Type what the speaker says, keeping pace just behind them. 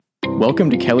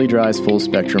Welcome to Kelley Drye's Full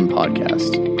Spectrum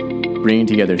podcast, bringing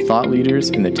together thought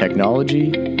leaders in the technology,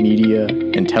 media,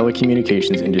 and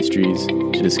telecommunications industries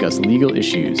to discuss legal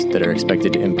issues that are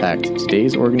expected to impact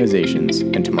today's organizations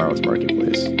and tomorrow's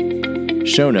marketplace.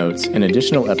 Show notes and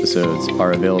additional episodes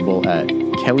are available at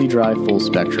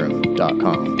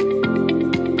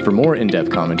kelleydryefullspectrum.com. For more in-depth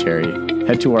commentary,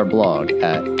 head to our blog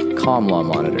at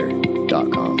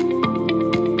comlawmonitor.com.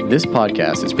 This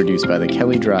podcast is produced by the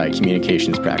Kelley Drye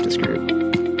Communications Practice Group.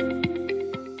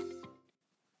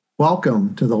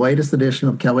 Welcome to the latest edition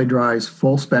of Kelley Drye's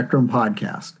Full Spectrum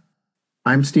podcast.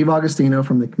 I'm Steve Augustino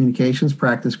from the Communications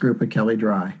Practice Group at Kelley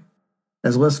Drye.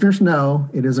 As listeners know,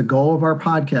 it is a goal of our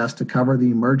podcast to cover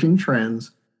the emerging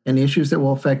trends and issues that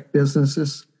will affect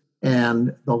businesses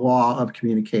and the law of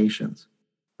communications.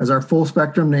 As our Full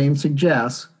Spectrum name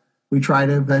suggests, we try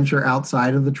to venture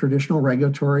outside of the traditional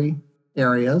regulatory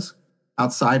areas,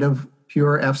 outside of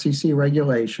pure FCC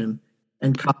regulation,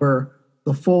 and cover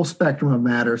the full spectrum of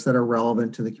matters that are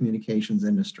relevant to the communications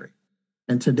industry.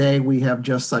 And today we have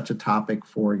just such a topic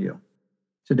for you.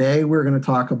 Today we're going to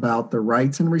talk about the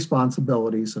rights and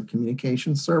responsibilities of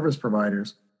communication service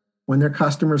providers when their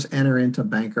customers enter into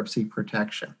bankruptcy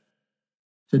protection.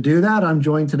 To do that, I'm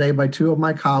joined today by two of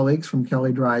my colleagues from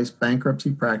Kelley Drye's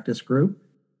Bankruptcy Practice Group,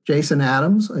 Jason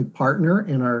Adams, a partner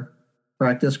in our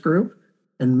practice group,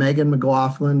 and Megan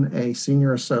McLaughlin, a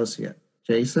senior associate.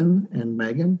 Jason and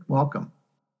Megan, welcome.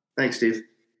 Thanks, Steve.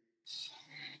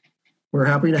 We're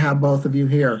happy to have both of you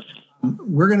here.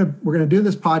 We're gonna do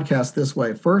this podcast this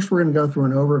way. First, we're gonna go through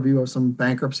an overview of some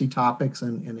bankruptcy topics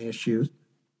and issues,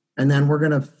 and then we're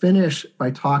gonna finish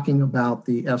by talking about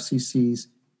the FCC's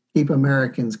Keep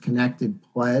Americans Connected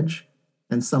pledge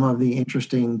and some of the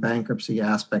interesting bankruptcy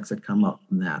aspects that come up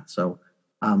from that. So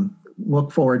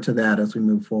look forward to that as we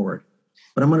move forward.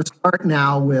 But I'm going to start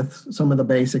now with some of the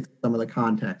basics, some of the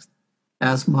context.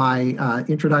 As my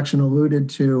introduction alluded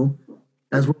to,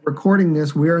 as we're recording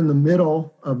this, we're in the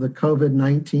middle of the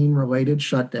COVID-19 related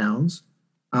shutdowns.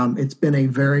 It's been a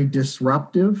very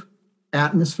disruptive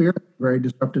atmosphere, very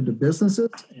disruptive to businesses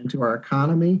and to our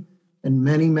economy, and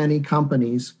many, many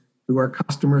companies who are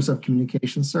customers of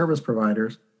communication service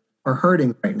providers are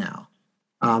hurting right now.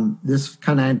 This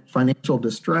kind of financial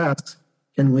distress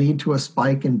can lead to a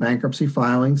spike in bankruptcy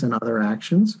filings and other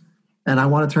actions. And I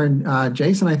want to turn,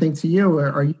 Jason, I think to you.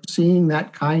 Are you seeing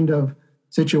that kind of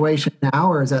situation now,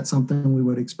 or is that something we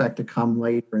would expect to come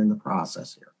later in the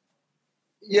process here?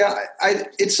 Yeah,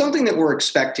 it's something that we're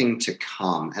expecting to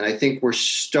come. And I think we're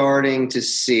starting to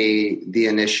see the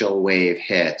initial wave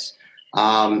hit.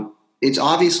 It's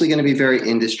obviously going to be very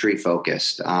industry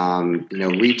focused.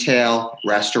 Retail,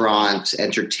 restaurants,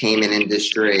 entertainment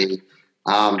industry,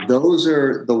 those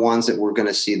are the ones that we're going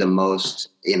to see the most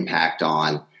impact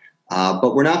on.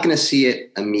 But we're not going to see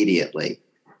it immediately.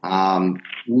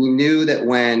 We knew that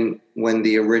when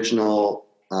the original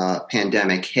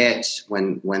pandemic hit,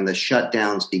 when the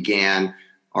shutdowns began,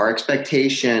 our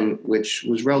expectation, which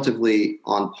was relatively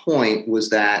on point,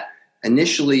 was that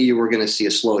initially you were going to see a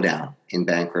slowdown in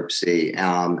bankruptcy,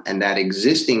 and that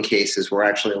existing cases were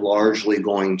actually largely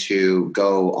going to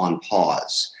go on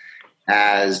pause.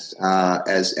 As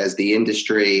the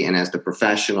industry and as the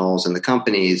professionals and the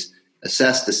companies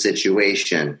assess the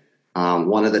situation.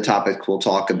 One of the topics we'll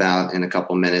talk about in a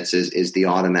couple of minutes is the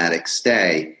automatic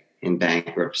stay in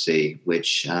bankruptcy,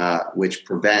 which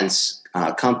prevents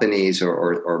companies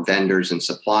or vendors and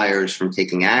suppliers from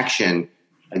taking action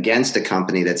against a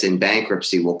company that's in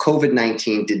bankruptcy. Well,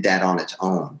 COVID-19 did that on its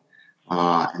own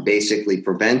and basically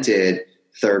prevented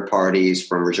third parties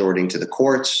from resorting to the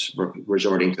courts,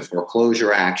 resorting to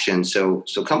foreclosure action. So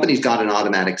companies got an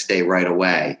automatic stay right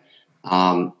away.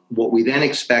 What we then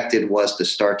expected was to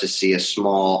start to see a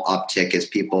small uptick as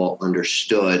people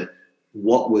understood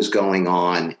what was going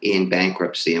on in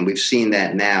bankruptcy. And we've seen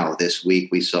that now. This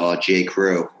week we saw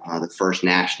J.Crew, the first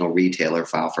national retailer,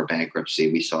 file for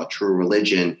bankruptcy. We saw True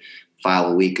Religion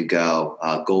file a week ago.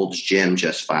 Gold's Gym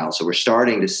just filed. So we're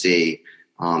starting to see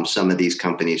some of these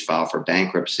companies file for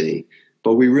bankruptcy,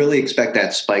 but we really expect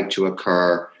that spike to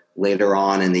occur later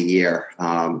on in the year,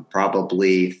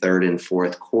 probably third and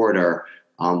fourth quarter,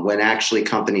 when actually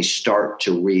companies start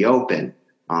to reopen.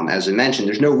 As I mentioned,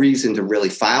 there's no reason to really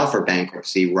file for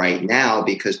bankruptcy right now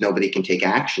because nobody can take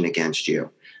action against you.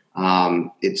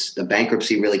 The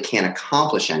bankruptcy really can't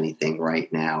accomplish anything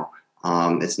right now.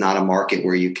 It's not a market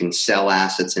where you can sell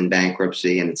assets in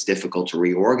bankruptcy, and it's difficult to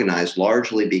reorganize,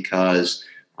 largely because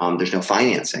there's no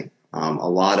financing. A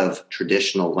lot of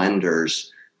traditional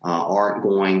lenders aren't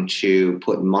going to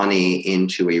put money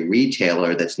into a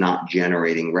retailer that's not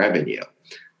generating revenue.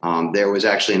 There was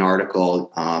actually an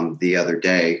article the other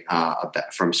day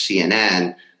from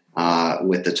CNN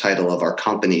with the title of "Our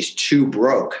Company's Too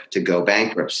Broke to Go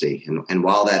Bankruptcy." And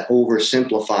while that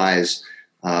oversimplifies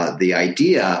the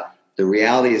idea, the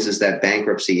reality is that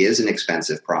bankruptcy is an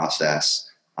expensive process.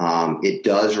 It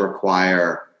does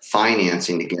require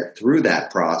financing to get through that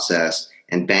process,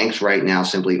 and banks right now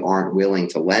simply aren't willing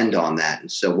to lend on that.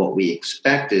 And so what we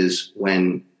expect is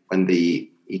when the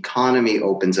economy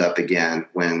opens up again,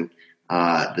 when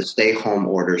the stay-home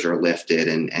orders are lifted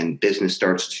and business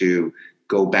starts to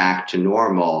go back to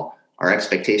normal, our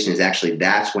expectation is actually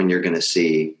that's when you're going to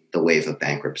see the wave of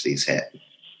bankruptcies hit.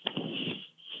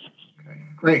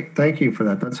 Great. Thank you for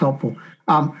that. That's helpful.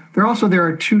 There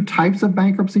are two types of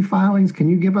bankruptcy filings. Can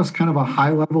you give us kind of a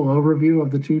high-level overview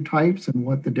of the two types and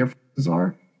what the differences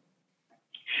are?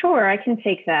 Sure, I can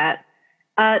take that.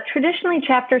 Traditionally,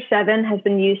 Chapter 7 has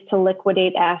been used to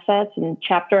liquidate assets, and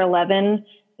Chapter 11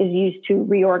 is used to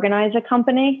reorganize a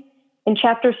company. In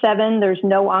Chapter 7, there's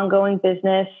no ongoing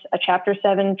business. A Chapter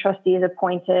 7 trustee is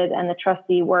appointed, and the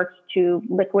trustee works to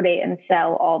liquidate and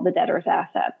sell all the debtor's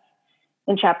assets.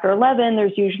 In Chapter 11,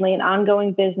 there's usually an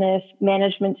ongoing business,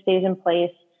 management stays in place,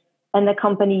 and the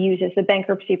company uses the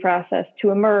bankruptcy process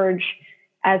to emerge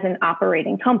as an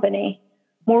operating company.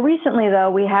 More recently,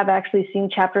 though, we have actually seen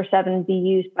Chapter 7 be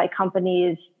used by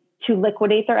companies to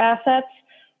liquidate their assets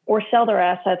or sell their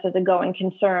assets as a going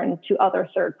concern to other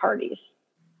third parties.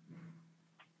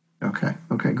 Okay,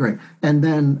 great. And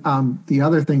then the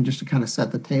other thing, just to kind of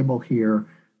set the table here,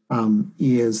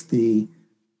 is the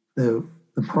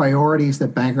priorities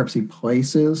that bankruptcy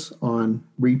places on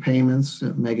repayments.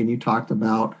 Megan, you talked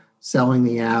about selling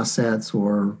the assets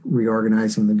or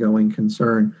reorganizing the going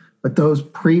concern, but those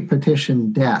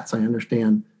pre-petition debts, I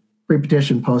understand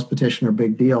pre-petition, post-petition are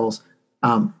big deals.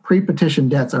 Pre-petition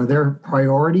debts, are there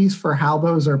priorities for how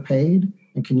those are paid?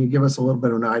 And can you give us a little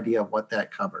bit of an idea of what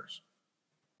that covers?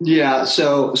 Yeah,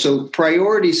 so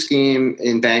priority scheme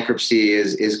in bankruptcy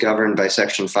is governed by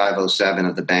Section 507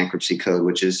 of the Bankruptcy Code,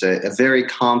 which is a very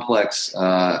complex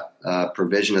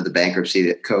provision of the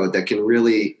Bankruptcy Code that can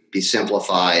really be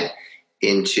simplified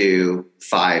into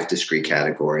 5 discrete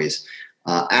categories.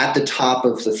 At the top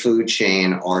of the food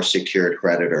chain are secured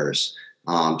creditors.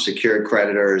 Secured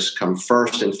creditors come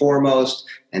first and foremost,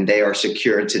 and they are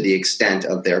secured to the extent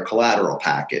of their collateral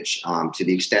package. To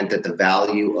the extent that the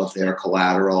value of their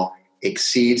collateral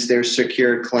exceeds their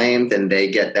secured claim, then they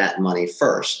get that money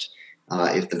first.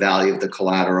 If the value of the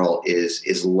collateral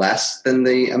is less than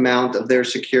the amount of their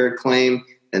secured claim,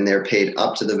 then they're paid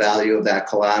up to the value of that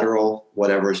collateral.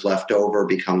 Whatever is left over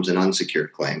becomes an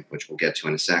unsecured claim, which we'll get to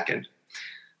in a second.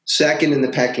 Second in the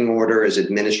pecking order is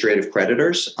administrative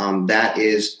creditors. That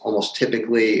is almost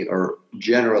typically or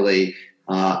generally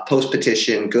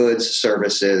post-petition goods,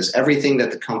 services, everything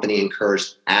that the company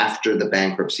incurs after the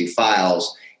bankruptcy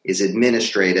files is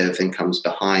administrative and comes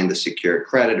behind the secured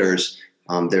creditors.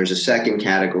 There's a second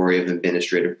category of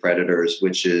administrative creditors,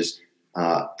 which is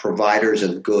providers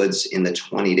of goods in the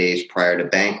 20 days prior to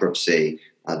bankruptcy.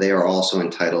 They are also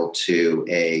entitled to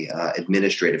a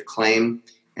administrative claim.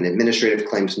 And administrative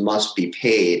claims must be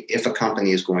paid if a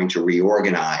company is going to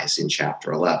reorganize in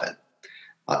Chapter 11.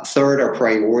 Third are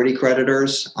priority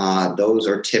creditors. Those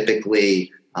are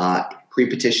typically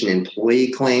pre-petition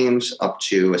employee claims up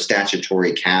to a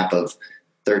statutory cap of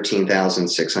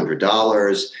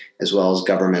 $13,600, as well as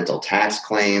governmental tax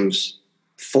claims.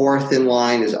 Fourth in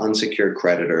line is unsecured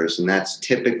creditors, and that's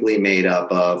typically made up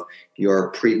of your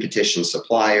pre-petition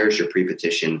suppliers, your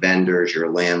pre-petition vendors, your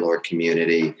landlord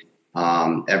community,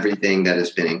 everything that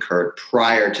has been incurred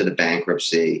prior to the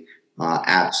bankruptcy,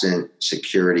 absent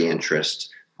security interest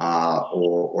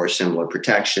or similar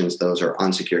protections. Those are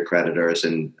unsecured creditors,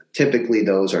 and typically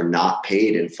those are not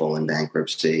paid in full in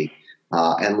bankruptcy.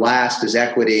 And last is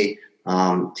equity.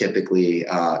 Typically,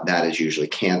 that is usually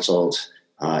canceled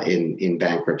in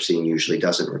bankruptcy and usually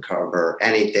doesn't recover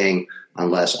anything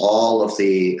unless all of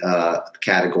the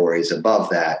categories above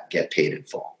that get paid in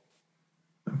full.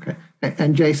 Okay.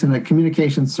 And Jason, a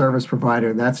communication service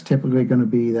provider, that's typically going to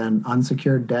be then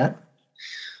unsecured debt?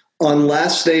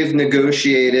 Unless they've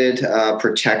negotiated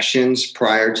protections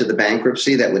prior to the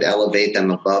bankruptcy that would elevate them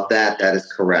above that, that is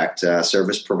correct.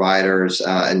 Service providers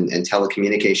and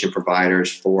telecommunication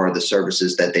providers for the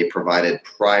services that they provided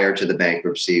prior to the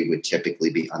bankruptcy would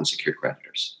typically be unsecured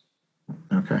creditors.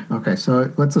 Okay.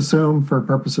 So let's assume for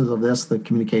purposes of this, the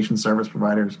communication service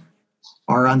providers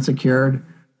are unsecured.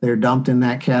 They're dumped in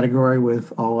that category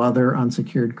with all other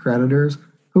unsecured creditors.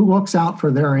 Who looks out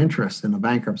for their interests in a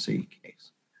bankruptcy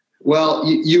case? Well,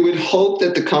 you would hope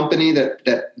that the company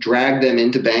that dragged them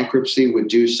into bankruptcy would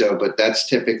do so, but that's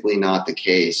typically not the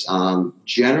case.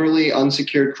 Generally,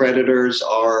 unsecured creditors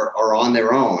are on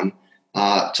their own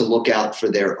to look out for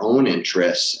their own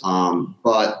interests.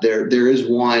 But there is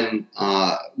one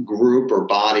group or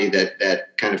body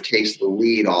that kind of takes the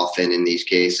lead often in these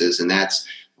cases, and that's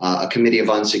a committee of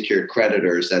unsecured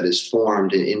creditors that is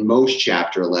formed in most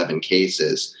Chapter 11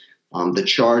 cases. The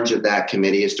charge of that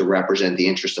committee is to represent the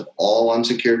interests of all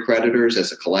unsecured creditors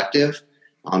as a collective.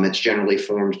 It's generally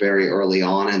formed very early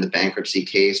on in the bankruptcy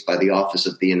case by the Office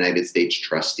of the United States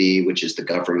Trustee, which is the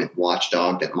government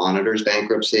watchdog that monitors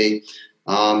bankruptcy.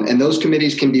 And those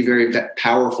committees can be very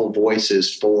powerful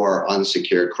voices for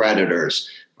unsecured creditors.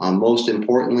 Most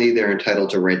importantly, they're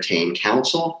entitled to retain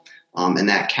counsel, and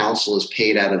that counsel is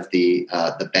paid out of the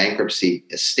bankruptcy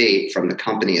estate from the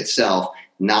company itself,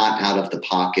 not out of the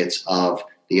pockets of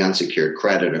the unsecured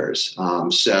creditors.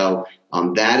 So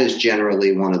that is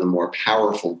generally one of the more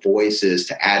powerful voices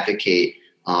to advocate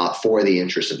for the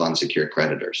interests of unsecured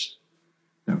creditors.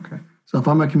 Okay. So if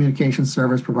I'm a communications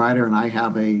service provider and I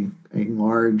have a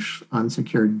large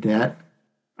unsecured debt,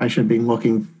 I should be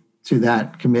looking to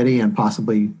that committee and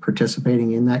possibly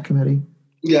participating in that committee?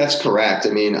 Yeah, that's correct. I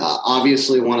mean,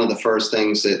 obviously, one of the first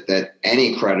things that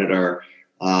any creditor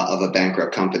of a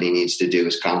bankrupt company needs to do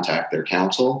is contact their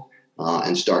counsel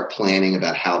and start planning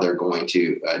about how they're going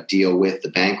to deal with the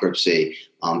bankruptcy.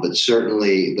 But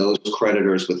certainly those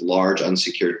creditors with large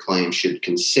unsecured claims should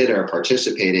consider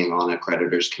participating on a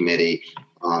creditors committee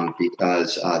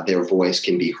because their voice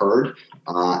can be heard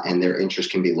and their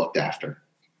interest can be looked after.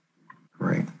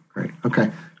 Great. Okay.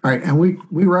 All right. And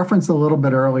we referenced a little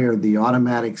bit earlier the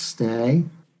automatic stay.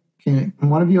 Can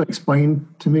one of you explain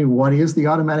to me what is the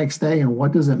automatic stay and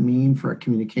what does it mean for a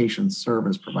communications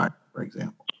service provider, for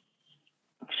example?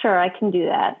 Sure, I can do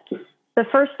that. The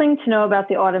first thing to know about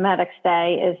the automatic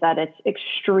stay is that it's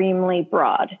extremely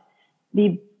broad.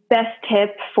 The best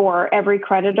tip for every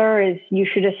creditor is you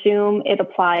should assume it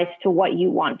applies to what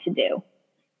you want to do.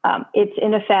 It's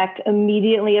in effect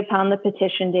immediately upon the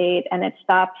petition date, and it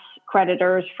stops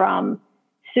creditors from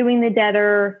suing the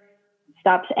debtor,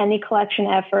 stops any collection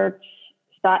efforts.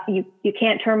 You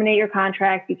can't terminate your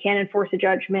contract. You can't enforce a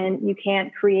judgment. You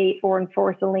can't create or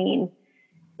enforce a lien.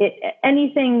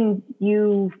 Anything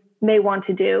you may want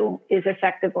to do is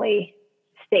effectively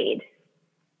stayed.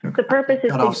 Okay. The purpose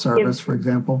is cut off service, for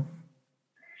example.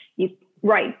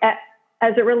 Right.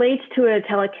 As it relates to a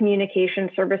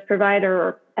telecommunications service provider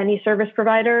or any service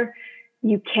provider,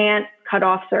 you can't cut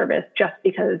off service just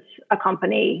because a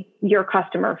company, your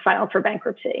customer, filed for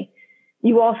bankruptcy.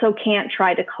 You also can't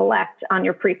try to collect on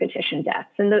your pre-petition debts.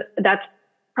 And that's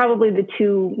probably the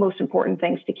two most important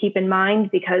things to keep in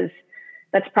mind, because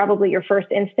that's probably your first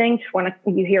instinct when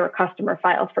you hear a customer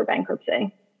files for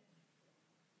bankruptcy.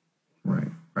 Right.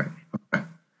 Okay.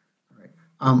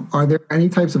 All right. Are there any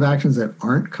types of actions that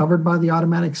aren't covered by the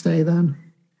automatic stay then?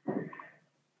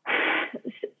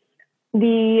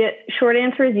 The short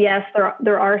answer is yes,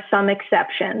 there are some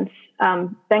exceptions.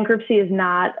 Bankruptcy is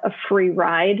not a free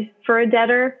ride for a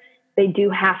debtor. They do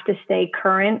have to stay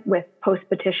current with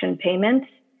post-petition payments.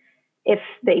 If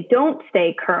they don't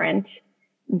stay current,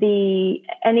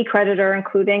 any creditor,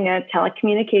 including a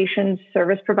telecommunications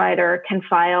service provider, can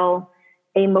file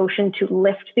a motion to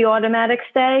lift the automatic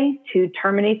stay, to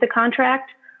terminate the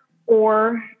contract,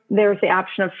 or there's the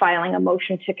option of filing a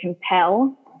motion to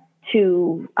compel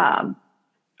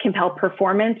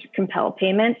performance, compel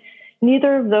payment.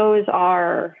 Neither of those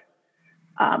are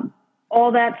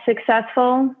all that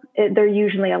successful. They're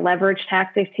usually a leverage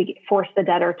tactic to force the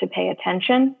debtor to pay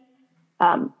attention.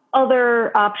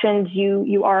 Other options,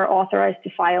 you are authorized to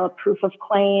file a proof of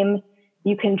claim.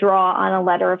 You can draw on a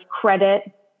letter of credit,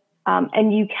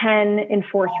 and you can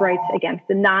enforce rights against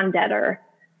the non-debtor.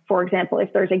 For example,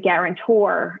 if there's a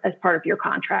guarantor as part of your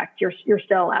contract, you're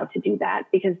still allowed to do that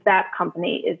because that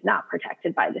company is not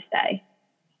protected by the stay.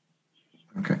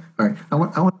 Okay. All right. I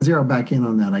want to zero back in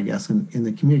on that, I guess. In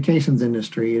the communications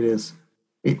industry,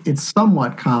 it's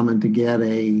somewhat common to get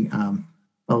a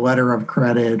letter of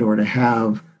credit or to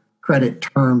have credit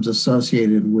terms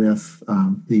associated with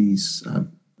the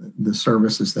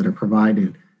services that are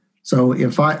provided. So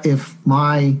if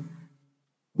my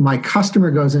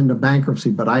customer goes into bankruptcy,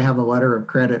 but I have a letter of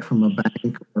credit from a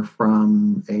bank or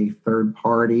from a third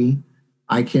party,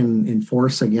 I can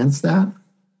enforce against that?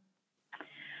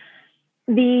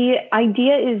 The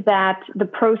idea is that the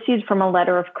proceeds from a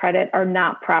letter of credit are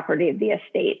not property of the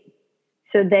estate.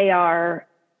 So they are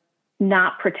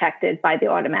not protected by the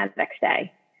automatic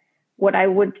stay. What I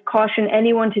would caution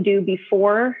anyone to do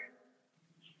before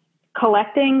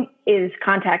collecting is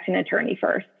contact an attorney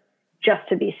first, just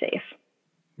to be safe.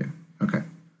 Yeah. Okay.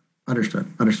 Understood.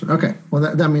 Okay.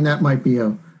 Well, that might be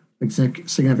a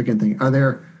significant thing. Are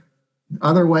there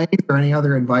other ways or any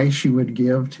other advice you would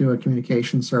give to a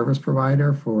communication service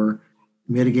provider for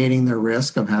mitigating the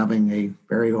risk of having a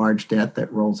very large debt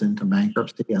that rolls into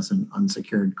bankruptcy as an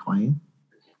unsecured claim?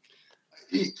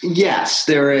 Yes,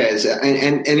 there is.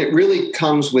 And it really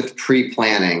comes with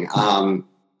pre-planning.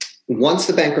 Once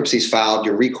the bankruptcy is filed,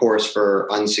 your recourse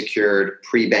for unsecured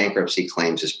pre-bankruptcy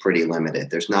claims is pretty limited.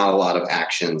 There's not a lot of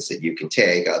actions that you can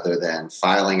take other than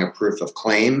filing a proof of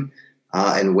claim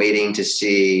and waiting to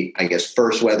see, I guess,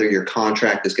 first whether your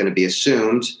contract is going to be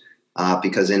assumed,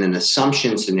 because in an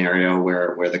assumption scenario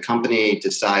where the company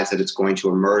decides that it's going to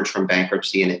emerge from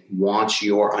bankruptcy and it wants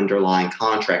your underlying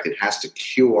contract, it has to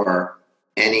cure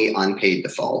any unpaid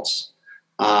defaults.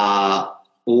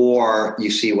 Or you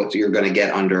see what you're going to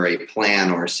get under a plan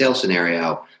or a sale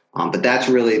scenario. But that's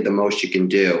really the most you can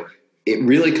do. It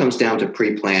really comes down to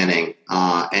pre-planning,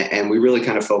 and we really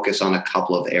kind of focus on a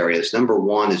couple of areas. Number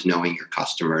one is knowing your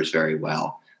customers very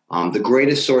well. The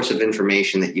greatest source of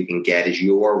information that you can get is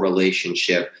your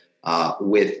relationship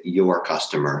with your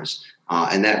customers.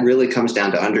 And that really comes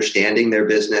down to understanding their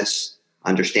business,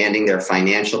 understanding their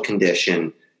financial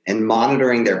condition, and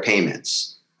monitoring their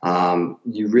payments.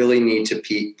 You really need to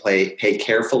pay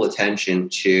careful attention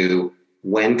to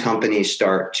when companies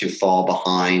start to fall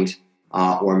behind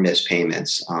or miss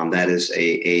payments. That is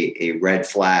a red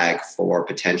flag for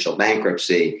potential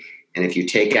bankruptcy. And if you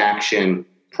take action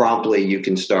promptly, you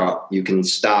can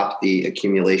stop the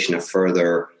accumulation of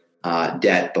further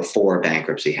debt before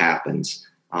bankruptcy happens.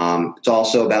 It's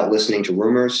also about listening to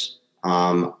rumors,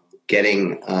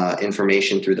 getting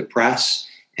information through the press,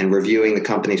 and reviewing the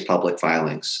company's public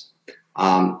filings.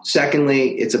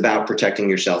 Secondly, it's about protecting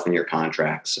yourself and your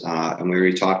contracts. And we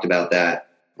already talked about that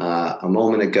a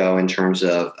moment ago in terms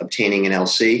of obtaining an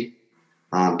LC,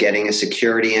 getting a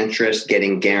security interest,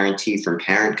 getting guarantee from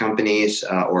parent companies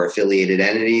or affiliated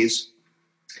entities,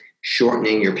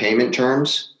 shortening your payment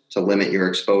terms to limit your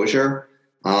exposure,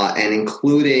 and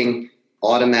including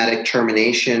automatic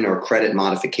termination or credit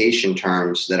modification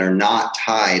terms that are not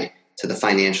tied to the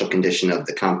financial condition of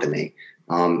the company.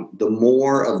 The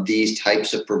more of these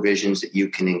types of provisions that you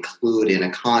can include in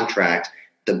a contract,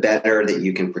 the better that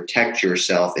you can protect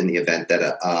yourself in the event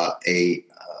that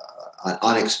an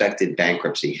unexpected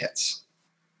bankruptcy hits.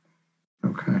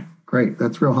 Okay, great.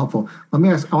 That's real helpful. I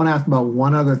want to ask about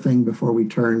one other thing before we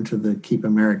turn to the Keep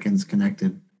Americans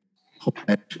Connected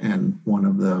pledge and one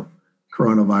of the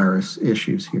coronavirus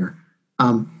issues here.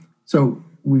 So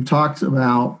we've talked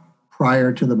about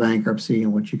prior to the bankruptcy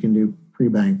and what you can do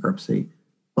pre-bankruptcy,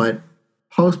 but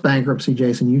post-bankruptcy,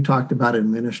 Jason, you talked about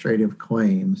administrative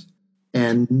claims,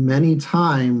 and many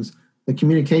times the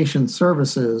communication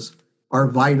services are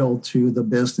vital to the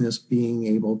business being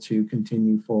able to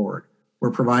continue forward.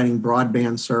 We're providing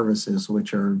broadband services,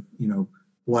 which are,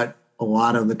 what a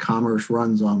lot of the commerce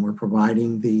runs on. We're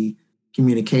providing the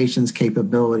communications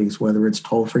capabilities, whether it's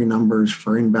toll-free numbers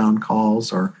for inbound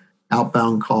calls or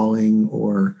outbound calling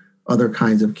or other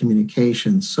kinds of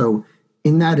communications. So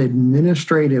in that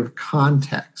administrative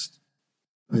context,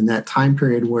 in that time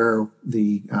period where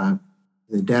the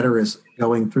debtor is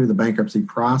going through the bankruptcy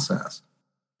process,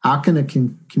 how can a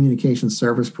communication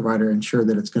service provider ensure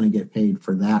that it's going to get paid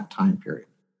for that time period?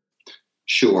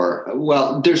 Sure.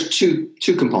 Well, there's two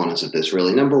components of this,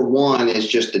 really. Number one is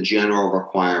just the general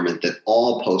requirement that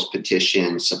all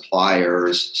post-petition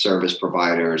suppliers, service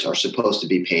providers are supposed to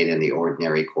be paid in the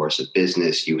ordinary course of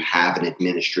business. You have an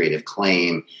administrative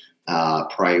claim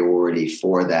priority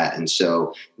for that. And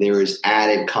so there is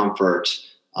added comfort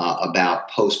about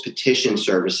post-petition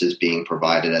services being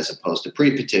provided as opposed to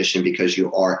pre-petition because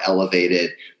you are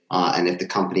elevated. And if the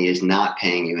company is not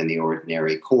paying you in the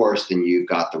ordinary course, then you've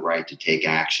got the right to take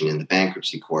action in the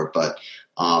bankruptcy court. But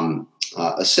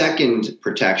a second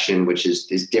protection, which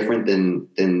is different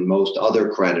than most other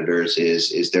creditors,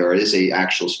 is there is a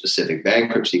actual specific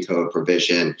bankruptcy code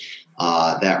provision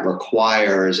that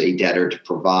requires a debtor to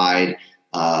provide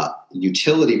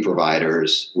utility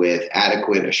providers with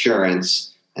adequate assurance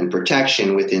and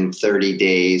protection within 30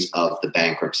 days of the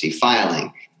bankruptcy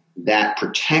filing. That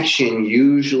protection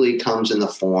usually comes in the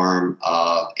form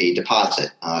of a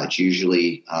deposit. It's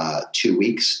usually 2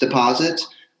 weeks deposit,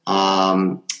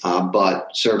 but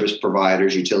service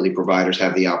providers, utility providers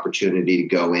have the opportunity to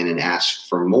go in and ask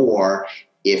for more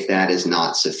if that is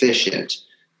not sufficient.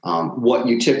 What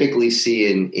you typically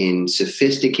see in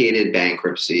sophisticated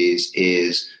bankruptcies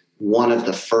is one of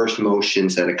the first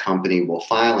motions that a company will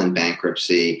file in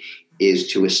bankruptcy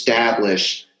is to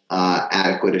establish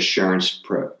adequate assurance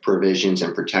provisions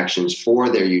and protections for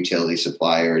their utility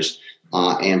suppliers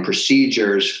and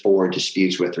procedures for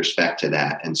disputes with respect to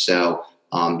that. And so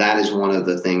that is one of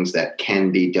the things that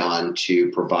can be done to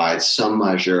provide some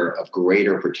measure of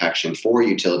greater protection for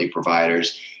utility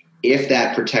providers. If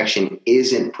that protection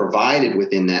isn't provided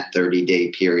within that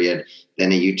 30-day period,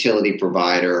 then a utility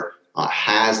provider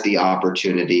has the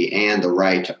opportunity and the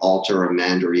right to alter,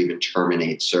 amend, or even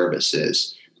terminate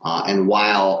services. And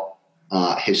while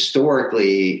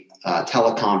historically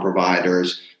telecom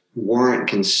providers weren't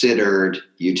considered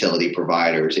utility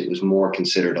providers, it was more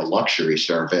considered a luxury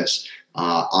service.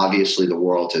 Obviously, the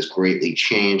world has greatly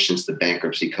changed since the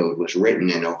bankruptcy code was written,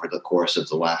 and over the course of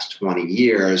the last 20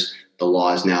 years, the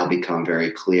law has now become very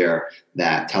clear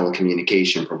that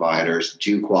telecommunication providers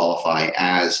do qualify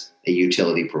as a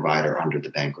utility provider under the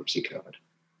bankruptcy code.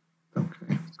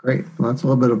 Okay, great. Well, that's a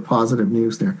little bit of positive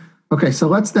news there. Okay, so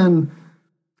let's then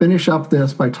finish up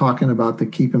this by talking about the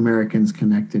Keep Americans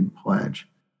Connected pledge.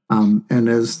 And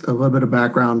as a little bit of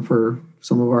background for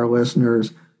some of our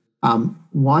listeners,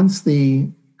 once the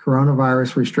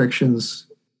coronavirus restrictions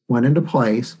went into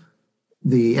place,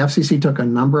 the FCC took a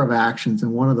number of actions,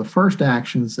 and one of the first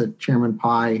actions that Chairman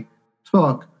Pai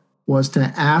took was to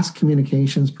ask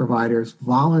communications providers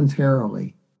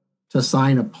voluntarily to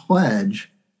sign a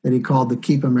pledge that he called the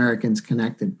Keep Americans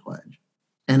Connected pledge.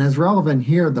 And as relevant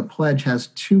here, the pledge has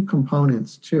two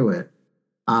components to it.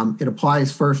 It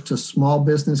applies first to small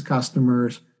business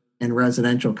customers and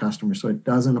residential customers, so it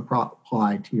doesn't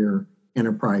apply to your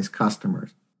enterprise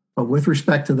customers. But with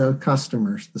respect to those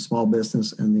customers, the small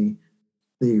business and the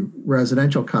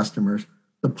residential customers,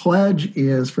 the pledge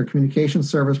is for communication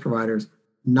service providers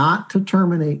not to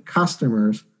terminate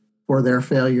customers for their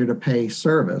failure to pay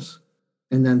service.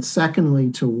 And then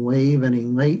secondly, to waive any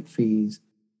late fees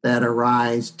that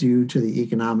arise due to the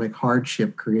economic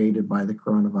hardship created by the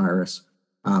coronavirus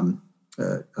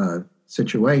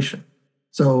situation.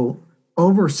 So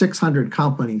over 600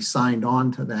 companies signed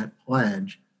on to that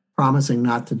pledge, promising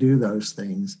not to do those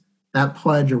things. That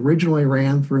pledge originally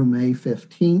ran through May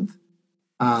 15th.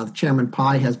 Chairman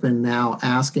Pai has been now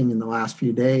asking in the last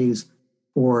few days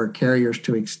for carriers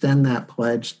to extend that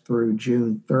pledge through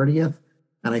June 30th,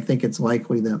 and I think it's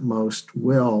likely that most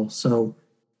will. So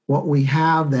what we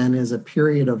have then is a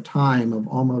period of time of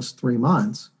almost 3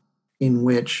 months in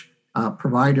which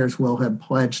providers will have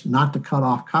pledged not to cut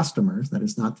off customers, that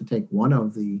is, not to take one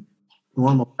of the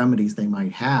normal remedies they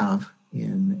might have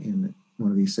in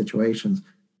one of these situations,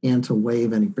 and to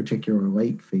waive any particular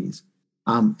late fees.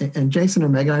 And Jason or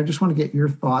Megan, I just want to get your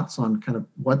thoughts on kind of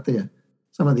what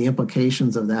some of the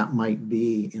implications of that might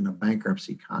be in a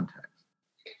bankruptcy context.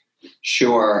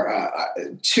 Sure.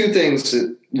 Two things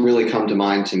that really come to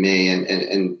mind to me,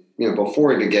 and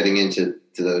before even getting into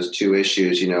those two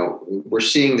issues, we're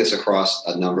seeing this across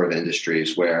a number of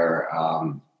industries where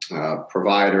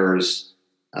providers,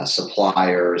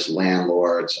 suppliers,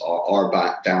 landlords are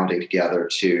bounding together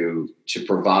to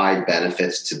provide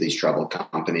benefits to these troubled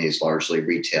companies, largely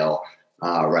retail,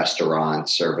 restaurant,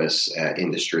 service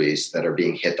industries that are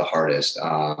being hit the hardest.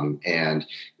 And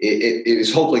it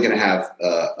is hopefully going to have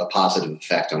a positive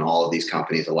effect on all of these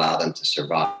companies, allow them to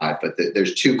survive. But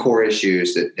there's two core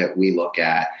issues that we look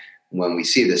at when we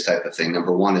see this type of thing.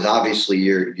 Number one is obviously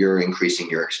you're increasing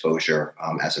your exposure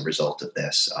as a result of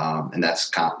this. And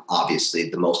that's obviously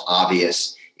the most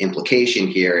obvious implication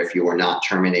here. If you are not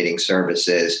terminating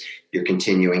services, you're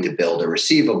continuing to build a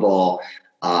receivable.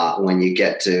 When you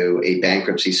get to a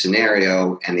bankruptcy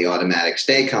scenario and the automatic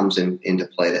stay comes into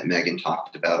play that Megan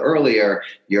talked about earlier,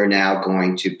 you're now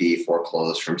going to be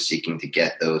foreclosed from seeking to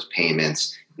get those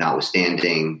payments,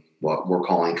 notwithstanding what we're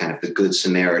calling kind of the Good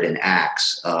Samaritan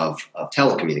acts of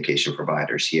telecommunication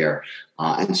providers here.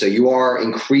 And so you are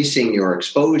increasing your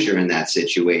exposure in that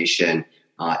situation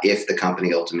if the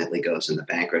company ultimately goes into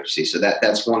bankruptcy. So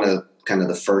that's one of kind of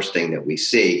the first thing that we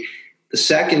see. The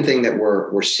second thing that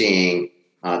we're seeing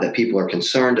that people are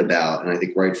concerned about, and I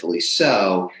think rightfully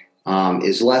so,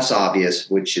 is less obvious,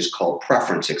 which is called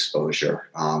preference exposure.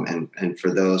 And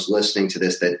for those listening to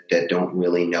this that don't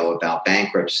really know about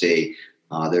bankruptcy,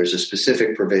 there's a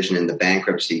specific provision in the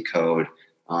bankruptcy code,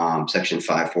 section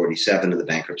 547 of the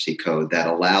bankruptcy code, that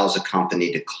allows a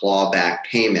company to claw back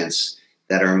payments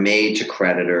that are made to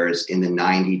creditors in the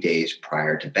 90 days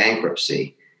prior to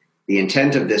bankruptcy. The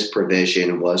intent of this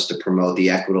provision was to promote the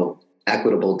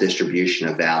equitable distribution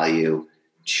of value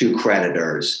to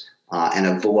creditors and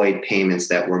avoid payments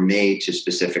that were made to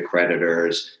specific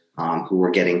creditors who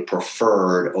were getting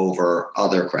preferred over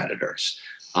other creditors.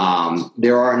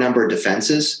 There are a number of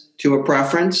defenses to a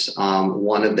preference,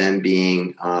 one of them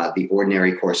being the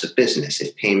ordinary course of business.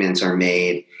 If payments are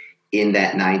made in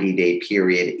that 90-day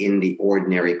period in the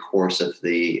ordinary course of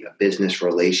the business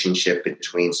relationship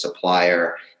between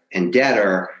supplier and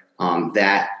debtor,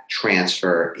 that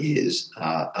transfer is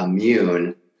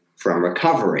immune from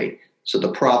recovery. So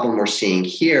the problem we're seeing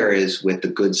here is with the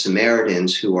Good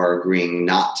Samaritans who are agreeing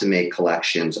not to make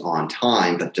collections on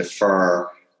time, but defer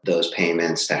those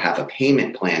payments to have a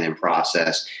payment plan in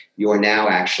process, you're now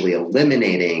actually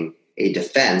eliminating a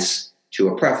defense to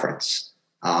a preference,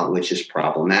 which is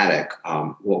problematic.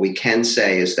 What we can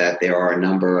say is that there are a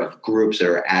number of groups that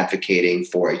are advocating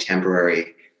for a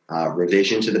temporary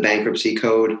revision to the bankruptcy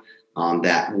code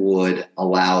that would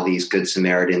allow these Good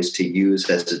Samaritans to use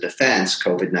as a defense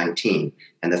COVID-19.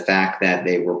 And the fact that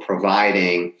they were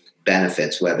providing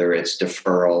benefits, whether it's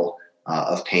deferral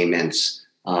of payments,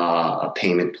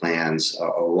 payment plans,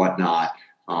 or whatnot,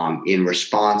 in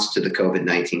response to the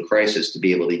COVID-19 crisis, to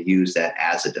be able to use that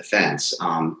as a defense.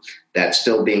 That's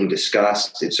still being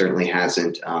discussed. It certainly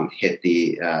hasn't hit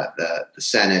the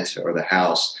Senate or the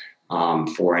House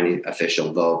for any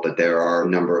official vote, but there are a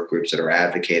number of groups that are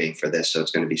advocating for this. So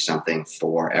it's going to be something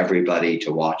for everybody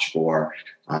to watch for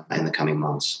in the coming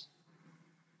months.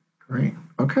 Great.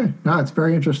 Okay. No, it's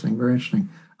very interesting. Very interesting.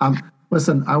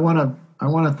 Listen, I want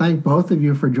to thank both of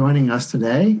you for joining us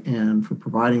today and for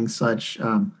providing such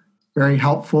very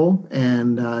helpful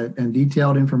and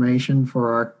detailed information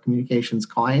for our communications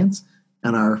clients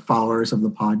and our followers of the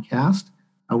podcast.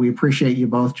 We appreciate you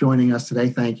both joining us today.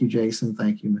 Thank you, Jason.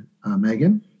 Thank you,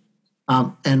 Megan.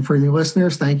 And for the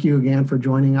listeners, thank you again for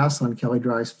joining us on Kelley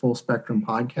Drye's Full Spectrum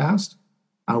podcast.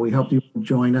 We hope you will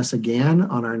join us again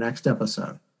on our next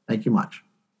episode. Thank you much.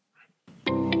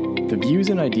 The views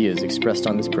and ideas expressed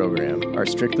on this program are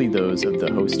strictly those of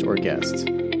the host or guests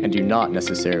and do not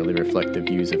necessarily reflect the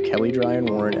views of Kelley Drye &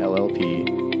 Warren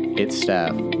LLP, its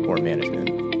staff, or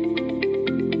management.